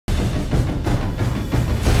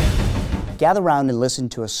Gather round and listen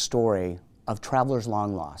to a story of travelers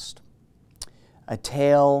long lost, a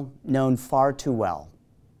tale known far too well,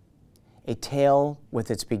 a tale with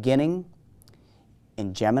its beginning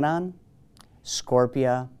in Gemini,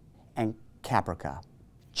 Scorpia, and Caprica.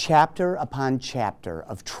 Chapter upon chapter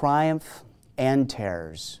of triumph and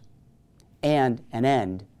terrors, and an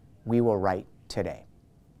end we will write today.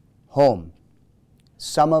 Home.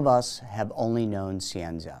 Some of us have only known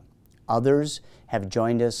Scienza. Others have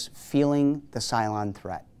joined us feeling the Cylon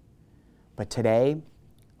threat. But today,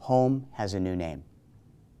 home has a new name.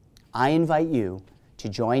 I invite you to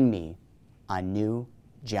join me on New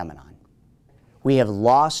Gemini. We have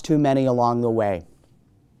lost too many along the way.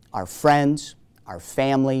 Our friends, our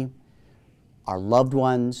family, our loved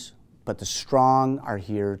ones, but the strong are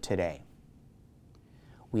here today.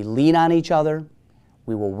 We lean on each other,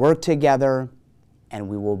 we will work together, and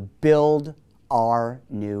we will build our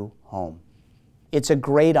new home. It's a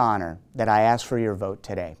great honor that I ask for your vote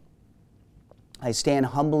today. I stand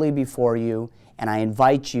humbly before you, and I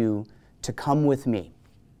invite you to come with me.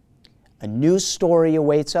 A new story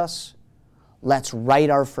awaits us. Let's write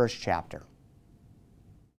our first chapter.